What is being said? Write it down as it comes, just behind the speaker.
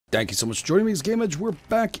Thank you so much for joining me, Game Edge. We're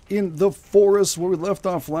back in the forest where we left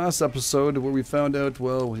off last episode, where we found out,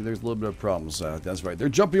 well, there's a little bit of problems. That's right. They're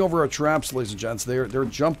jumping over our traps, ladies and gents. They're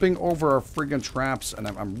jumping over our friggin' traps, and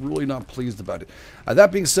I'm really not pleased about it.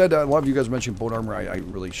 That being said, a lot of you guys mentioned bone armor. I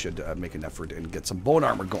really should make an effort and get some bone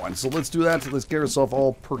armor going. So let's do that. Let's get ourselves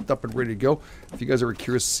all perked up and ready to go. If you guys are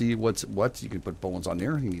curious to see what's what, you can put bones on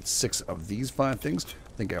there. You need 6 of these 5 things.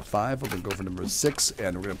 I think I have 5. We're going to go for number 6,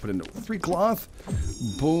 and we're going to put in 3 cloth.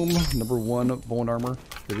 Boom. Number 1, bone armor.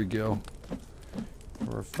 There we go.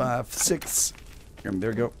 4, 5, 6. And there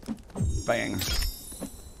we go. Bang.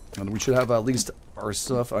 And we should have at least our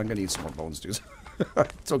stuff. I'm going to need some more bones, dudes.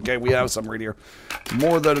 It's okay. We have some right here.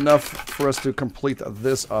 More than enough for us to complete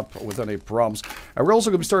this up without any problems. And we're also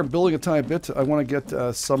going to start building a tiny bit. I want to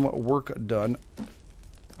get some work done.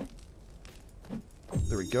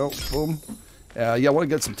 There we go. Boom. Yeah, I want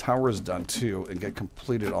to get some towers done too and get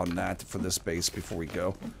completed on that for this base before we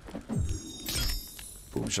go.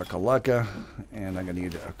 Boom shakalaka. And I'm going to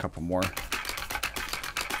need a couple more.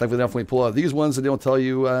 Thankfully enough, when we pull out these ones, they don't tell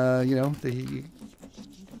you, you know, they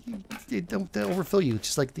don't overfill you,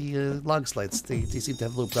 just like the log slides. They seem to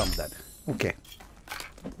have a little problem with that. Okay.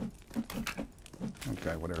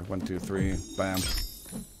 Okay, whatever. 1, 2, 3. Bam.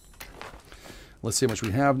 Let's see how much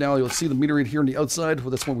we have now. You'll see the meter read here on the outside. Well,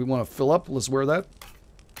 that's what we want to fill up. Let's wear that.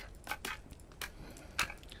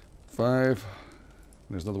 5.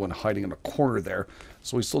 There's another one hiding in the corner there.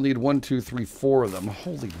 So we still need 1, 2, 3, 4 of them.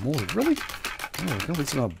 Holy moly, really? Oh, at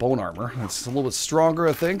least not bone armor. It's a little bit stronger,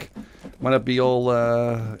 I think. Might not be all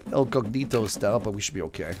El Cognito style, but we should be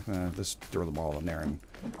okay. Just throw them all in there. And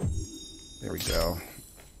there we go.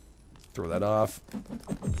 Throw that off.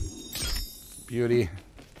 Beauty.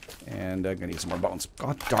 And I'm going to need some more bones.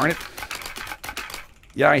 God darn it.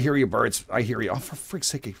 Yeah, I hear you, birds. I hear you. Oh, for frick's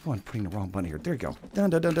sake, I'm putting the wrong button here. There you go.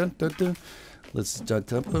 Dun, dun, dun, dun, dun, dun. Let's dun,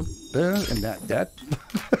 dun, dun, dun, and that.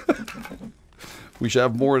 We should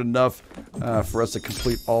have more than enough for us to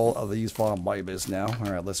complete all of these farm babies now.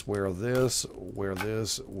 All right, let's wear this, wear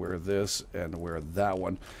this, wear this, and wear that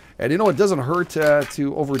one. And you know, it doesn't hurt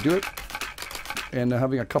to overdo it. And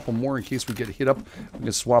having a couple more in case we get hit up, we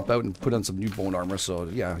can swap out and put on some new bone armor. So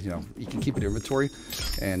yeah, you know, you can keep it in inventory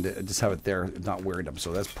and just have it there, not wearing them.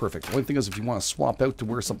 So that's perfect. The only thing is, if you want to swap out to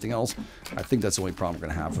wear something else, I think that's the only problem we're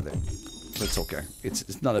gonna have with it. But it's okay.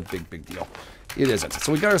 It's not a big deal. It isn't.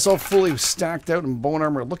 So we got ourselves fully stacked out in bone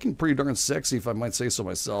armor, looking pretty darn sexy, if I might say so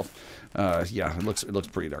myself. Yeah, it looks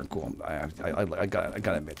pretty darn cool. I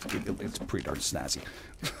gotta admit, it's pretty darn snazzy.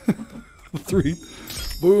 3,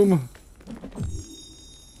 boom.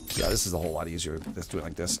 Yeah, this is a whole lot easier. Let's do it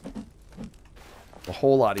like this. A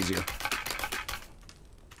whole lot easier.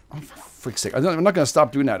 Oh, for freak's sake. I'm not going to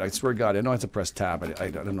stop doing that. I swear to God. I know I have to press tab.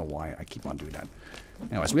 I don't know why I keep on doing that.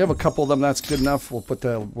 Anyways, we have a couple of them. That's good enough. We'll put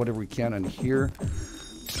whatever we can in here.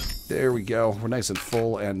 There we go. We're nice and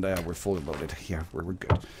full, and we're fully loaded. Yeah, we're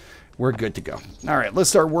good. We're good to go. All right, let's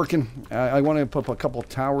start working. I want to put up a couple of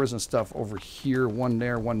towers and stuff over here. One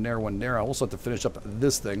there, one there, one there. I also have to finish up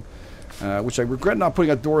this thing. Which I regret not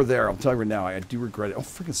putting a door there. I'll tell you right now, I do regret it. Oh,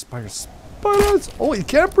 freaking spiders. Spiders! Oh, you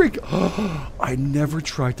can't break. I never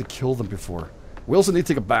tried to kill them before. We also need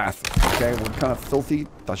to take a bath. Okay, we're kind of filthy.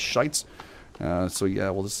 The shites. So yeah,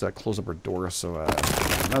 we'll just close up our door. So,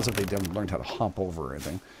 not as if they haven't learned how to hop over or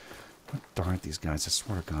anything. What darn these guys, I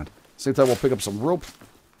swear to God. Same time, we'll pick up some rope.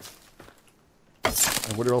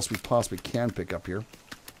 And what else we possibly can pick up here.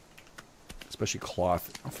 Especially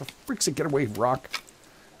cloth. Oh, for freak's sake, get away, rock.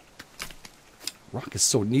 Rock is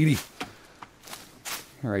so needy.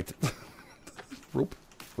 All right. Rope.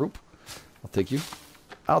 I'll take you.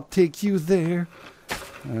 I'll take you there.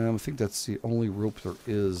 I think that's the only rope there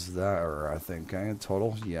is there, I think. In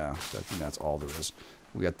total. Yeah, I think that's all there is.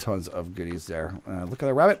 We got tons of goodies there. Look at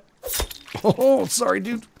that rabbit. Oh, sorry,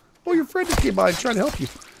 dude. Oh, your friend just came by and tried to help you.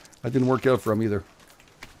 That didn't work out for him either.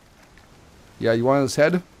 Yeah, you want his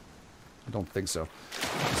head? I don't think so.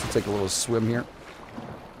 Let's take a little swim here.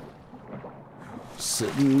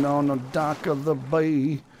 Sitting on the dock of the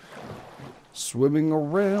bay, swimming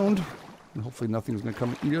around, and hopefully nothing's going to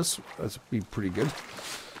come eat us. That'd be pretty good.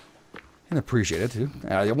 And appreciate it, too.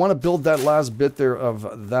 You want to build that last bit there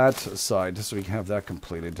of that side so we can have that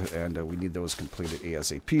completed, and we need those completed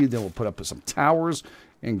ASAP. Then we'll put up some towers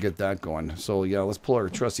and get that going. So, yeah, let's pull our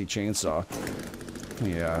trusty chainsaw.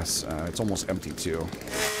 Yes, it's almost empty, too.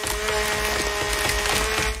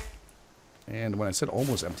 And when I said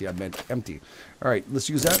almost empty, I meant empty. All right, let's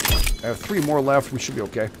use that. I have 3 more left. We should be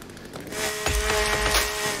okay.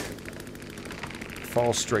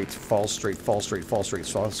 Fall straight, fall straight, fall straight, fall straight,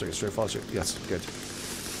 fall straight, straight, fall straight. Yes, good.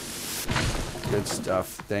 Good stuff.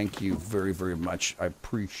 Thank you very, very much. I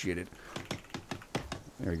appreciate it.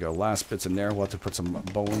 There we go. Last bit's in there. We'll have to put some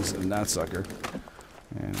bones in that sucker.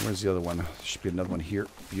 And where's the other one? There should be another one here.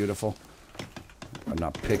 Beautiful. I'm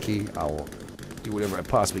not picky. I'll do whatever I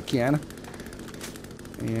possibly can.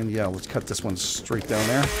 And yeah, let's cut this one straight down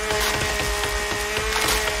there.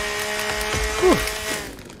 Whew.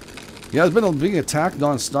 Yeah, it's been being attacked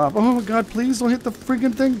non-stop. Oh my god, please don't hit the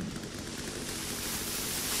freaking thing.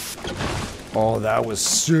 Oh, that was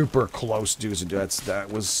super close, dudes and dudes.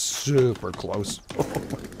 That was super close. Oh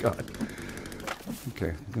my god. Okay,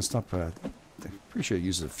 I'm gonna stop. I'm pretty sure it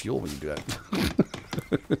uses fuel when you do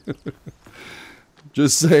that.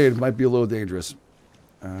 Just saying, it might be a little dangerous.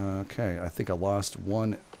 Okay, I think I lost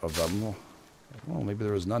one of them. Well, maybe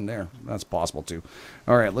there was none there. That's possible too.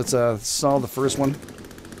 All right, let's solve the first one.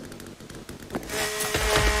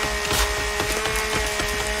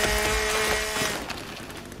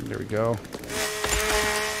 There we go.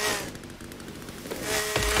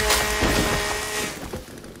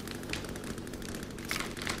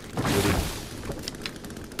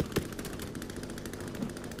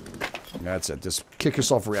 That's it. Just kick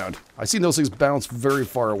yourself around. I see those things bounce very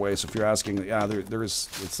far away, so if you're asking, yeah, there is,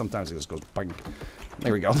 sometimes it just goes bang.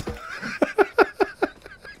 There we go.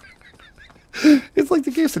 It's like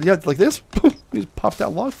the game said, yeah, like this. You just pop that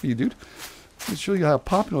log for you, dude. Let me show you how to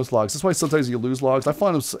pop in those logs. That's why sometimes you lose logs. I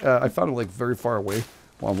found them like very far away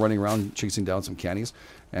while I'm running around chasing down some cannies.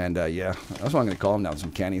 And yeah, that's what I'm going to call them now,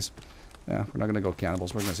 some cannies. Yeah, we're not going to go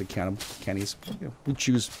cannibals. We're going to say cannies. Yeah, we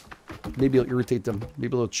choose. Maybe it'll irritate them.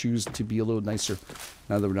 Maybe they'll choose to be a little nicer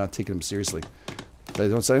now that we're not taking them seriously. They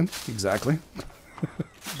don't say exactly.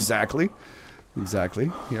 Exactly.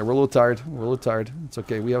 Exactly. Yeah, we're a little tired. We're a little tired. It's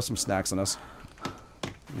okay. We have some snacks on us.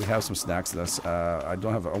 We have some snacks in us. I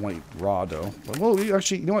don't have. I want to eat raw though. But, well,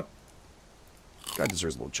 actually, you know what? Guy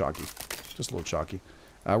deserves a little chalky. Just a little chalky.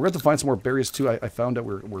 We're going to have to find some more berries too. I found that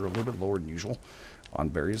we're a little bit lower than usual on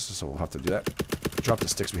berries, so we'll have to do that. Drop the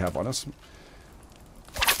sticks we have on us.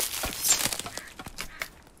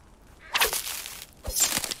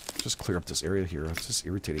 Just clear up this area here. It's just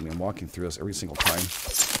irritating me. I'm walking through this every single time.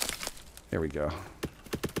 There we go.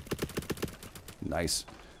 Nice.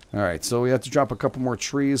 Alright, so we have to drop a couple more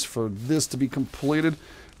trees for this to be completed.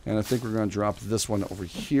 And I think we're going to drop this one over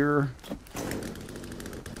here.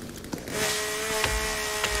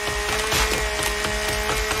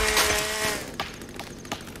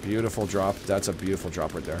 Beautiful drop. That's a beautiful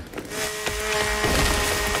drop right there.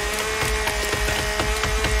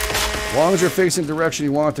 As long as you're facing the direction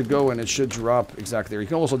you want it to go, and it should drop exactly there. You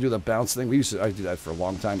can also do the bounce thing. I do that for a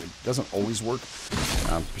long time. It doesn't always work.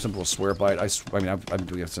 Some people swear by it. I mean, I've been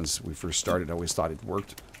doing it since we first started. I always thought it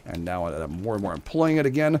worked. And now that more and more I'm playing it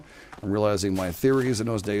again, I'm realizing my theories in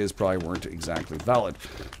those days probably weren't exactly valid.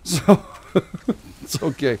 So, it's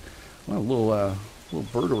okay. Well, a little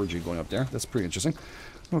bird orgy going up there. That's pretty interesting.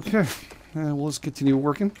 Okay. We'll just continue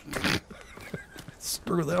working.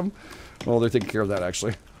 Screw them. Well, they're taking care of that,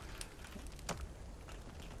 actually.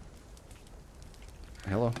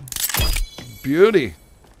 Hello. Beauty.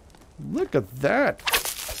 Look at that.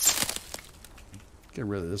 Get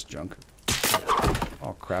rid of this junk.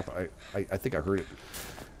 Oh, crap. I think I heard it.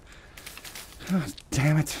 Oh,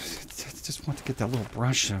 damn it. I just want to get that little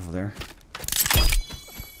brush over there.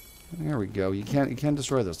 There we go. You can't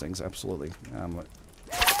destroy those things. Absolutely.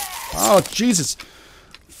 Oh, Jesus.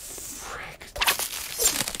 Frick.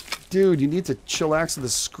 Dude, you need to chillax with the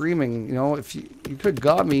screaming. You know, if you could have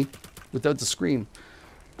got me without the scream.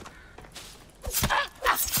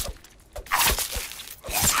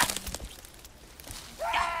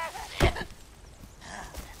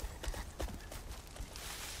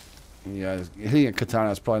 Yeah, hitting a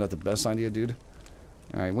katana is probably not the best idea, dude.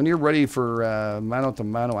 Alright, when you're ready for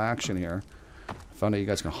mano-to-mano action here, I found out you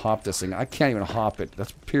guys can hop this thing. I can't even hop it.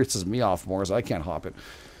 That pisses me off more, so I can't hop it.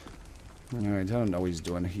 Alright, I don't know what he's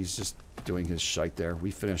doing. He's just doing his shite there.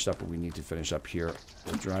 We finished up what we need to finish up here.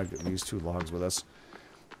 We'll drag these 2 logs with us.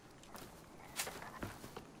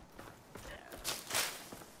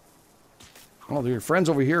 Well, they're your friends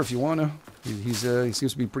over here if you want to. He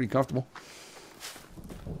seems to be pretty comfortable.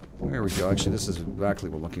 There we go. Actually, this is exactly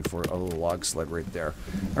what we're looking for. A little log sled right there.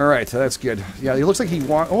 All right, that's good. Yeah, it looks like he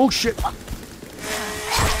walked. Oh, shit.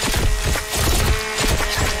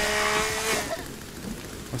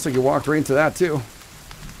 Looks like you walked right into that, too.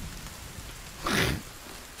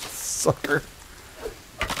 Sucker.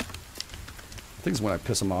 I think it's when I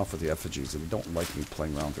piss them off with the effigies. They don't like me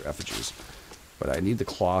playing around with their effigies. But I need the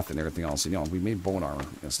cloth and everything else. You know, we made bone armor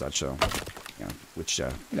and such, so, you know, which, you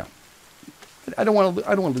know. I don't want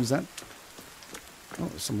to lose that. Oh,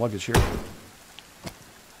 there's some luggage here.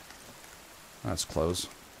 That's close.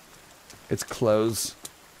 It's close.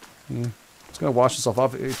 Yeah. It's going to wash itself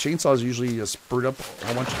off. Chainsaws usually spurt up a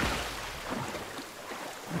whole bunch.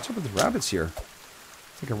 What's up with the rabbits here?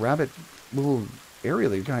 It's like a rabbit little area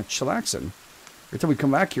that you're kind of chillaxing. Every time we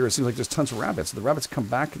come back here, it seems like there's tons of rabbits. The rabbits come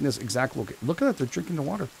back in this exact location. Look at that. They're drinking the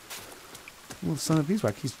water. Little son of a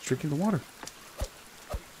beeswax. He's drinking the water.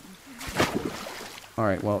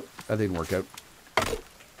 Alright, well, that didn't work out.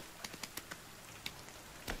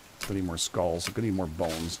 Gonna need more skulls. Gonna need more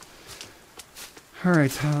bones.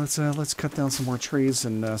 Alright, let's cut down some more trees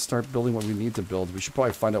and start building what we need to build. We should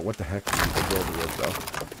probably find out what the heck we need to build with,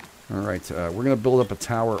 though. Alright, we're gonna build up a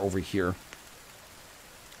tower over here.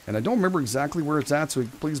 And I don't remember exactly where it's at, so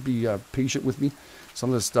please be patient with me. Some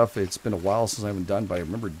of this stuff, it's been a while since I haven't done, but I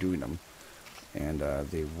remember doing them. And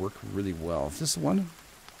they work really well. Is this the one?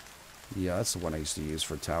 Yeah, that's the one I used to use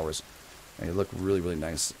for towers. And they look really, really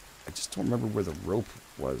nice. I just don't remember where the rope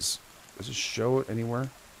was. Does it show it anywhere?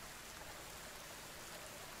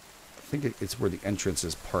 I think it's where the entrance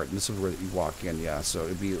is part. And this is where you walk in, yeah. So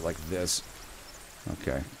it'd be like this.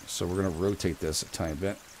 Okay, so we're going to rotate this a tiny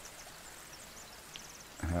bit.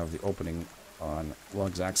 I have the opening on, well,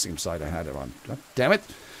 exact same side I had it on. God damn it!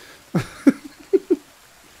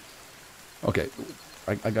 Okay,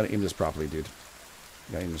 I got to aim this properly, dude.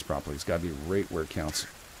 I got to aim this properly. It's got to be right where it counts.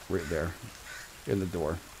 Right there. In the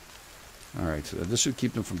door. Alright, so this should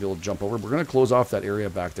keep them from being able to jump over. We're going to close off that area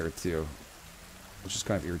back there, too. Which is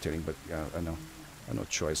kind of irritating, but yeah, I know. I have no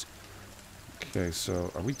choice. Okay,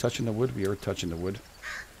 so are we touching the wood? We are touching the wood.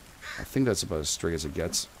 I think that's about as straight as it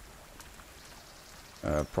gets.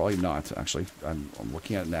 Probably not, actually. I'm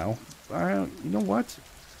looking at it now. You know what?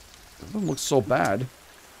 It doesn't look so bad.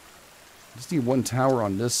 I just need one tower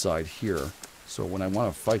on this side here. So when I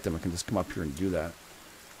want to fight them, I can just come up here and do that.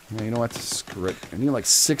 Yeah, you know what? Screw it. I need like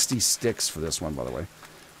 60 sticks for this one, by the way.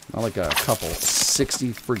 Not like a couple.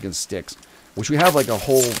 60 freaking sticks. Which we have like a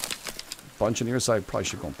whole bunch in here, so I probably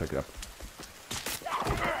should go and pick it up.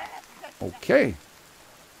 Okay.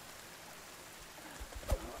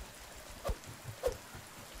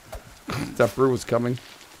 That bird was coming.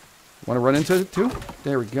 Want to run into it too?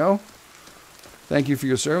 There we go. Thank you for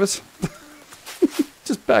your service.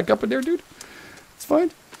 Just back up in there, dude. It's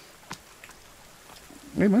fine.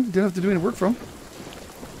 Hey man, didn't have to do any work for him.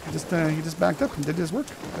 He just backed up and did his work.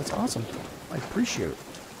 That's awesome. I appreciate it.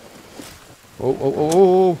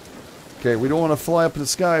 Oh. Okay, we don't want to fly up in the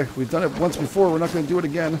sky. We've done it once before. We're not going to do it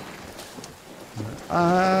again.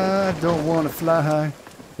 I don't want to fly high. I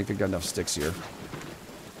think I got enough sticks here.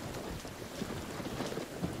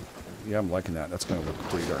 Yeah, I'm liking that. That's going to look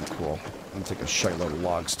pretty darn cool. I'm going to take a shite load of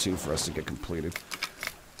logs, too, for us to get completed.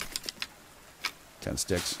 10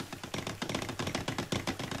 sticks.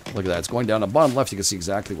 Look at that. It's going down the bottom left. You can see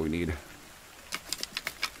exactly what we need.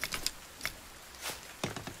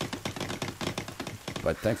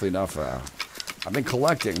 But thankfully enough, I've been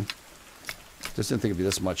collecting. Just didn't think it'd be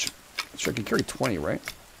this much. Sure, I can carry 20, right?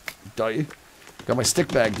 Duh. Got my stick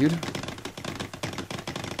bag, dude.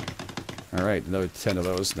 Alright, another 10 of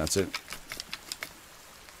those, and that's it.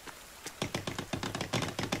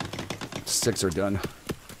 Sticks are done.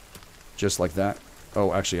 Just like that.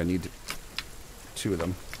 Oh, actually, I need 2 of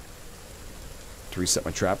them to reset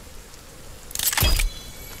my trap.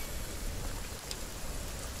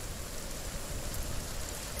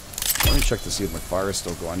 Let me check to see if my fire is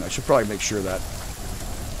still going. I should probably make sure that.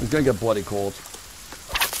 It's going to get bloody cold.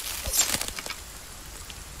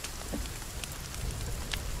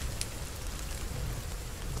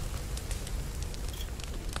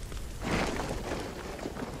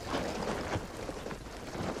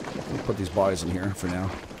 Put these bodies in here for now.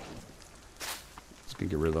 Just gonna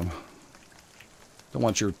get rid of them. Don't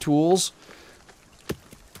want your tools.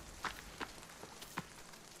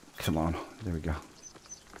 Come on. There we go.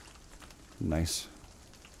 Nice.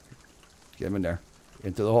 Get them in there.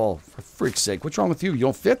 Into the hole. For freak's sake. What's wrong with you? You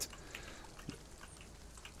don't fit?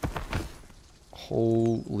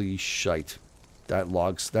 Holy shite. That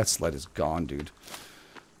sled is gone, dude.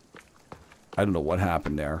 I don't know what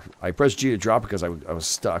happened there. I pressed G to drop because I was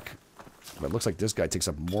stuck. But it looks like this guy takes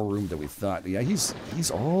up more room than we thought. Yeah, he's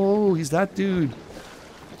that dude.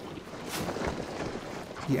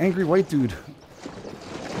 The angry white dude.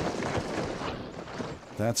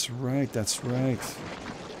 That's right, that's right.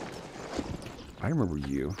 I remember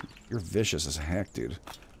you. You're vicious as heck, dude.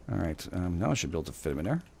 Alright, now I should be able to fit him in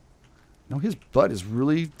there. No, his butt is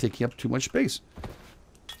really taking up too much space.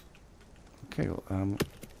 Okay,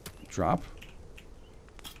 drop.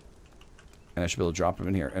 And I should be able to drop him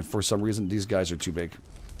in here. And for some reason, these guys are too big.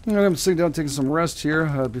 All right, I'm sitting down taking some rest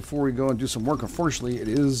here before we go and do some work. Unfortunately, it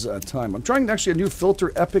is time. I'm trying actually a new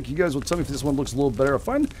filter, Epic. You guys will tell me if this one looks a little better. I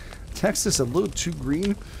find Texas a little too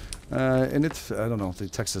green. And it's, I don't know, the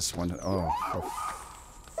Texas one. Oh,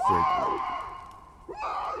 frig.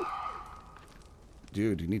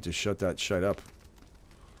 Dude, you need to shut that shite up.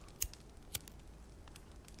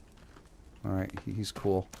 Alright, he's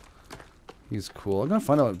cool. He's cool. I'm gonna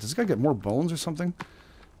find out, does this guy get more bones or something?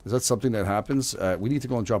 Is that something that happens? We need to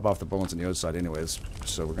go and drop off the bones on the other side anyways.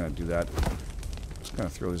 So we're gonna do that. Just gonna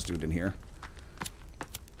throw this dude in here.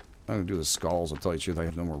 I'm gonna do the skulls. I'll tell you the truth, I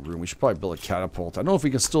have no more room. We should probably build a catapult. I don't know if we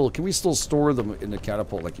can we still store them in the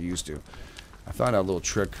catapult like you used to? I found out a little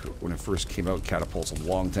trick when it first came out, catapults, a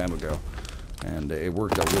long time ago. And it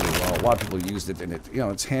worked out really well. A lot of people used it, and it, you know,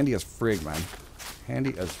 it's handy as frig, man.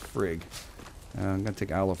 Handy as frig. I'm gonna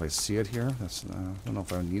take aloe if I see it here. That's I don't know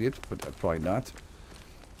if I need it, but probably not.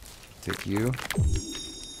 Take you.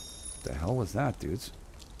 What the hell was that, dudes?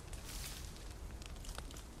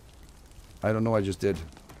 I don't know what I just did.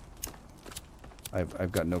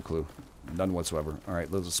 I've got no clue. None whatsoever.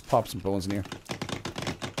 Alright, let's pop some bones in here.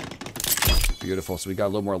 Beautiful. So we got a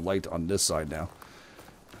little more light on this side now.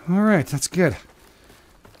 Alright, that's good.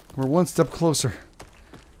 We're one step closer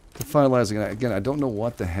to finalizing it. Again, I don't know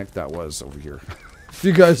what the heck that was over here. If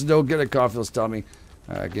you guys know, get a coffee, let's tell me.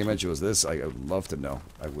 Game entry was this. I would love to know.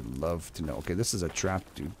 I would love to know. Okay, this is a trap,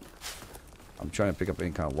 dude. I'm trying to pick up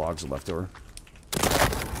any kind of logs left over.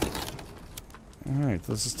 Alright,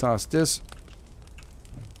 let's just toss this.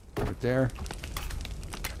 Right there.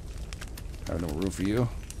 I have no room for you.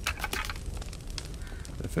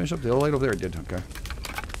 Did I finish up the light over there? I did, okay.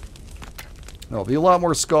 There'll be a lot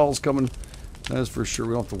more skulls coming. That is for sure.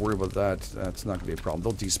 We don't have to worry about that. That's not going to be a problem.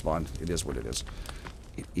 They'll despawn. It is what it is.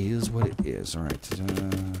 It is what it is. Alright.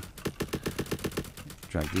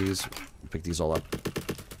 Drag these. Pick these all up.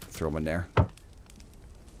 Throw them in there.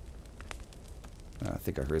 I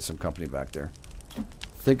think I heard some company back there. I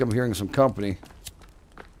think I'm hearing some company.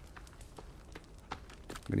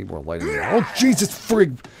 I need more light in there. Oh, Jesus,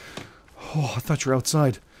 frig! Oh, I thought you were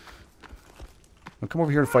outside. Now come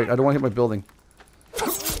over here and fight. I don't want to hit my building.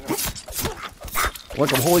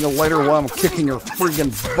 Like I'm holding a lighter while I'm kicking your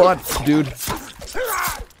friggin' butt, dude.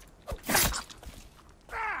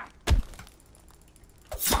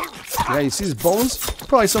 Yeah, you see these bones?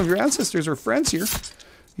 Probably some of your ancestors or friends here.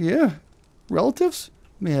 Yeah. Relatives?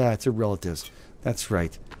 Yeah, it's a relatives. That's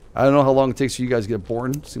right. I don't know how long it takes for you guys to get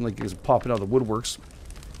born. Seems like you guys are popping out of the woodworks.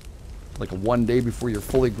 Like one day before you're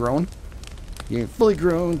fully grown. You ain't fully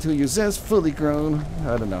grown till you're zest fully grown.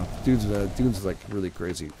 I don't know. Dude's like really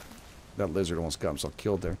crazy. That lizard almost got himself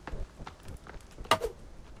killed there.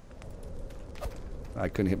 I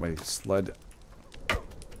couldn't hit my sled.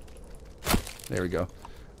 There we go.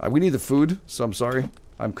 We need the food, so I'm sorry.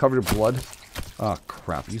 I'm covered in blood. Oh,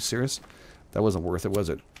 crap. Are you serious? That wasn't worth it, was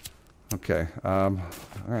it? Okay.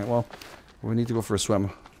 Alright, well, we need to go for a swim.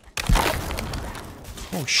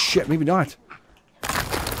 Oh, shit. Maybe not.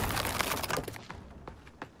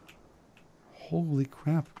 Holy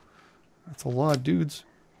crap. That's a lot of dudes.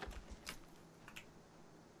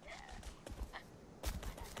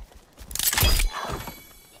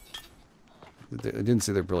 They didn't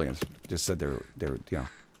say they're brilliant. Just said they're you know,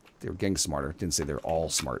 they were getting smarter. Didn't say they're all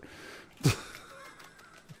smart.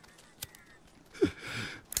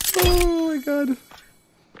 Oh my god.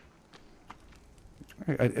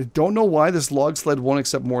 I don't know why this log sled won't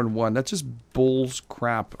accept more than one. That's just bull's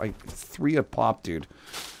crap. 3 a pop, dude.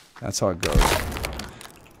 That's how it goes.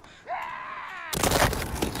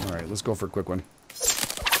 Alright, let's go for a quick one.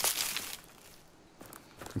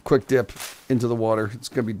 A quick dip into the water. It's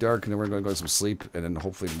going to be dark, and then we're going to go to some sleep, and then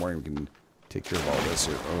hopefully in the morning we can take care of all this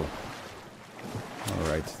here. Oh.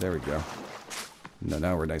 Alright, there we go.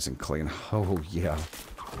 Now we're nice and clean. Oh, yeah.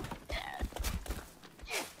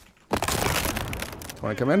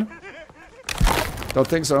 Want to come in? Don't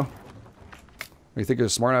think so. You think you're a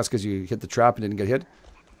smartass because you hit the trap and didn't get hit?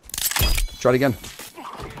 Try it again.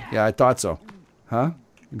 Yeah, I thought so. Huh?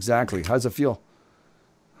 Exactly. How does it feel?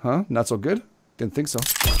 Huh? Not so good? Didn't think so.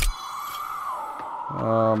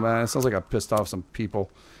 Oh, man. It sounds like I pissed off some people.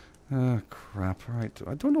 Oh, crap. Alright.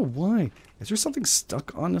 I don't know why. Is there something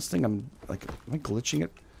stuck on this thing? I'm like, am I glitching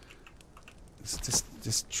it?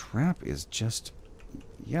 This trap is just...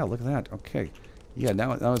 Yeah, look at that. Okay. Yeah,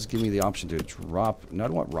 now it's giving me the option to drop... No, I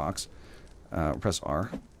don't want rocks. Press R.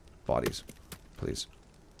 Bodies. Please.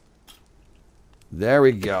 There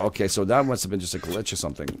we go. Okay, so that must have been just a glitch or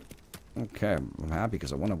something. Okay, I'm happy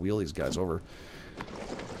because I want to wheel these guys over.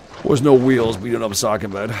 There's no wheels, but you know what I'm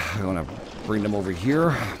talking about. I want to bring them over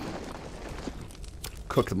here.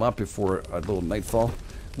 Cook them up before a little nightfall.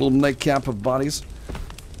 Little nightcap of bodies.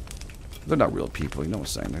 They're not real people, you know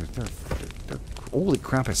what I'm saying. They're holy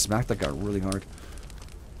crap, I smacked that guy really hard.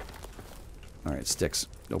 Alright, sticks.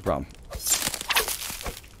 No problem.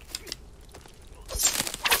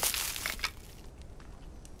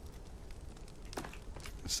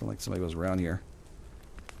 Sound like somebody was around here.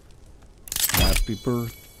 Happy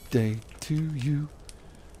birthday to you.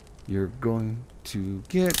 You're going to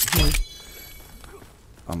get hit.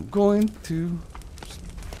 I'm going to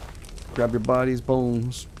grab your body's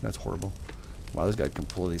bones. That's horrible. Wow, this guy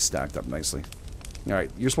completely stacked up nicely.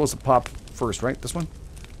 Alright, you're supposed to pop first, right? This one?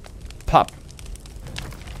 Pop.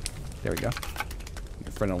 There we go.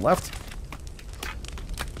 Your friend on the left.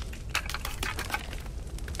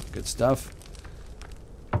 Good stuff.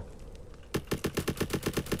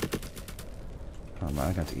 Oh man,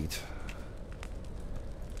 I got to eat.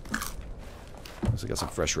 So I got some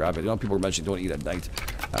fresh rabbit. You know, people were mentioning don't eat at night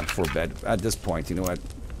before bed. At this point, you know what?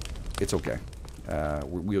 It's okay.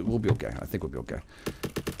 We'll be okay. I think we'll be okay.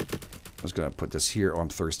 I was gonna put this here. Oh, I'm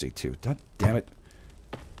thirsty too. God damn it.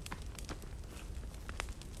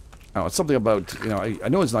 Oh, it's something about, you know, I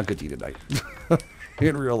know it's not good to eat at night.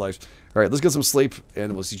 In real life. Alright, let's get some sleep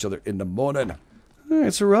and we'll see each other in the morning.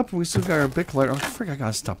 Alright, so we're up and we still got our big light. Oh, frick, I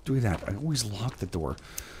gotta stop doing that. I always lock the door.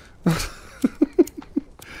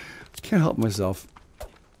 Can't help myself.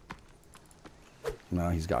 No,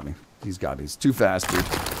 he's got me. He's got me. He's too fast, dude.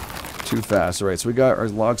 Too fast. Alright, so we got our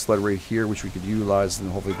log sled right here, which we could utilize and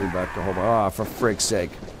hopefully bring back the whole... Ah, for frick's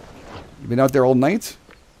sake. You been out there all night?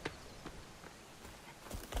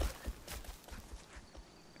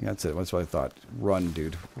 Yeah, that's it. That's what I thought. Run,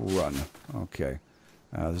 dude. Run. Okay.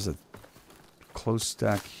 There's a close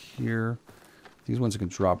stack here. These ones can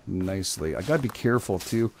drop nicely. I gotta be careful,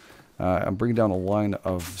 too. I'm bringing down a line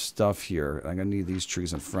of stuff here. I'm gonna need these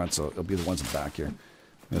trees in front, so it'll be the ones in back here.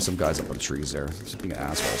 There's some guys up on the trees there. Just being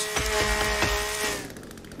assholes.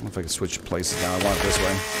 I don't know if I can switch places now. I want it this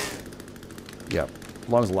way. Yep. As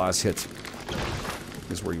long as the last hit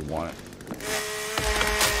is where you want it.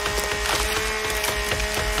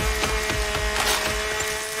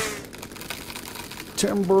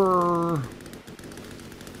 Timber.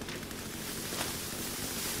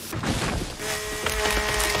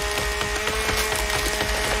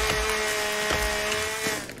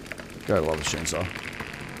 Gotta love the chainsaw.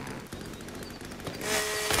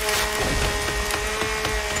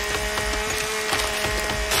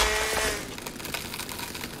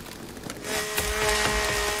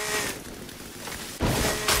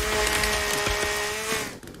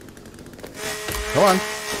 Come on.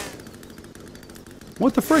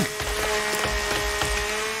 What the frig?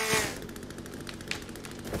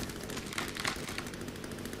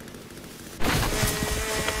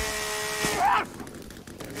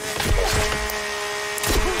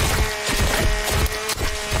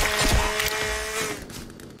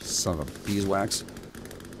 Son of a beeswax.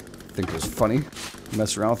 Think it was funny.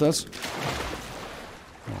 Mess around with us.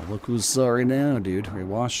 Oh, look who's sorry now, dude.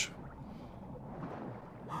 Rewash.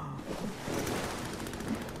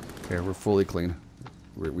 Okay, we're fully clean.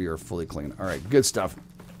 We are fully clean. Alright, good stuff.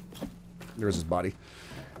 There's his body.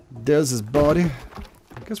 There's his body.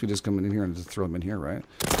 I guess we just come in here and just throw him in here, right?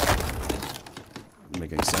 Doesn't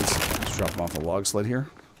make any sense. Just drop him off a log sled here.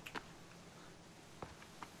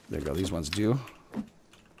 There you go. These ones do.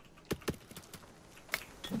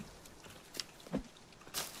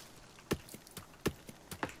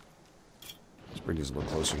 Let's bring these a little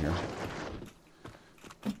closer here.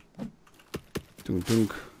 Dunk,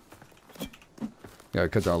 dunk. Yeah, I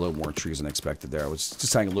cut down a little more trees than expected there. I was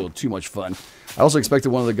just having a little too much fun. I also expected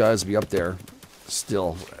one of the guys to be up there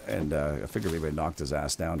still, and I figured maybe I knocked his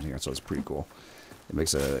ass down here, so it's pretty cool. It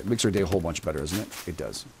makes our day a whole bunch better, doesn't it? It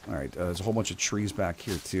does. All right, there's a whole bunch of trees back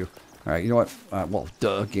here, too. All right, you know what? Well,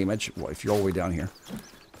 duh, game edge. Well, if you're all the way down here,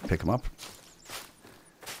 pick them up.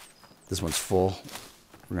 This one's full.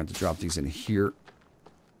 We're going to have to drop these in here.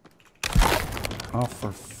 Oh,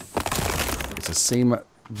 for... It's the same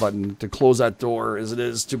button to close that door as it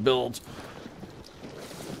is to build.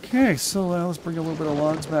 Okay, so let's bring a little bit of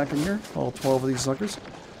logs back in here. All 12 of these suckers.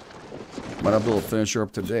 Might not be able to finish her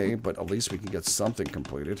up today, but at least we can get something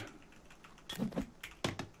completed.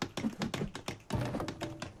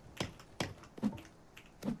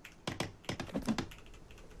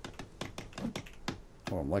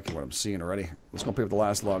 Oh, I'm liking what I'm seeing already. Let's go pick up the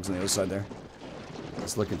last logs on the other side there.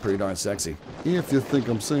 It's looking pretty darn sexy. If you think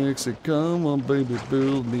I'm sexy, come on, baby,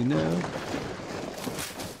 build me now.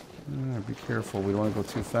 Be careful. We don't want to go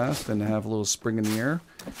too fast and have a little spring in the air.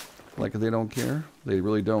 Like they don't care. They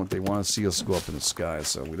really don't. They want to see us go up in the sky,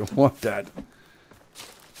 so we don't want that.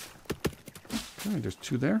 Okay, there's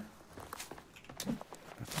two there.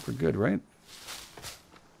 I think we're good, right?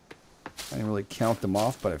 I didn't really count them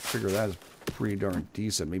off, but I figure that is pretty darn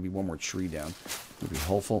decent. Maybe one more tree down would be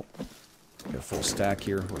helpful. Got a full stack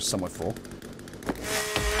here, or somewhat full.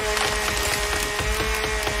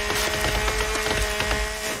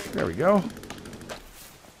 There we go.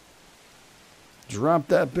 Drop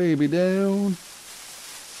that baby down.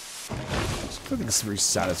 I think it's very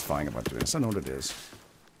satisfying about doing this. I know what it is.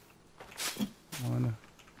 1,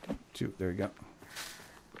 2, there you go.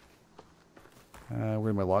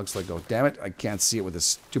 Where'd my log sled go? Damn it, I can't see it with this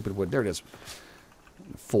stupid wood. There it is.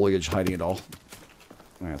 Foliage hiding it all.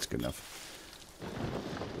 That's good enough.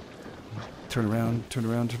 Turn around, turn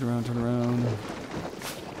around, turn around, turn around.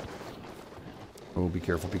 Oh, be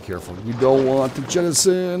careful, be careful. You don't want to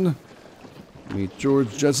jettison. Meet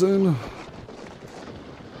George Jetson.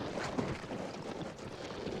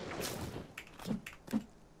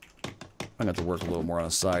 I'm going to have to work a little more on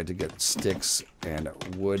the side to get sticks and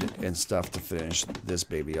wood and stuff to finish this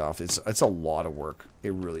baby off. It's a lot of work.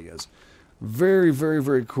 It really is. Very, very,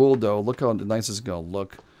 very cool, though. Look how nice it's going to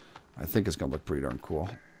look. I think it's going to look pretty darn cool.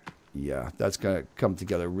 Yeah, that's going to come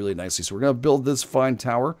together really nicely. So we're going to build this fine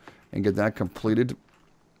tower and get that completed.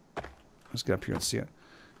 Let's get up here and see it.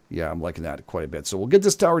 Yeah, I'm liking that quite a bit. So we'll get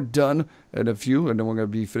this tower done in a few, and then we're going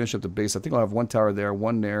to be finished at the base. I think I'll have one tower there,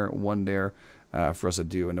 one there, for us to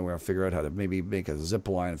do, and then we're going to figure out how to maybe make a zip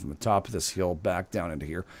line from the top of this hill back down into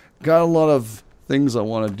here. Got a lot of things I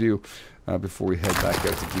want to do before we head back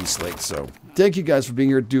out to Beast Lake. So thank you guys for being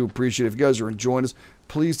here. Do appreciate it. If you guys are enjoying us,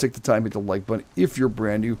 please take the time to hit the like button. If you're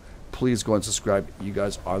brand new, please go and subscribe. You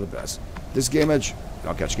guys are the best. This is Game Edge.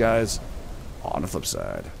 I'll catch you guys on the flip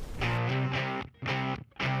side.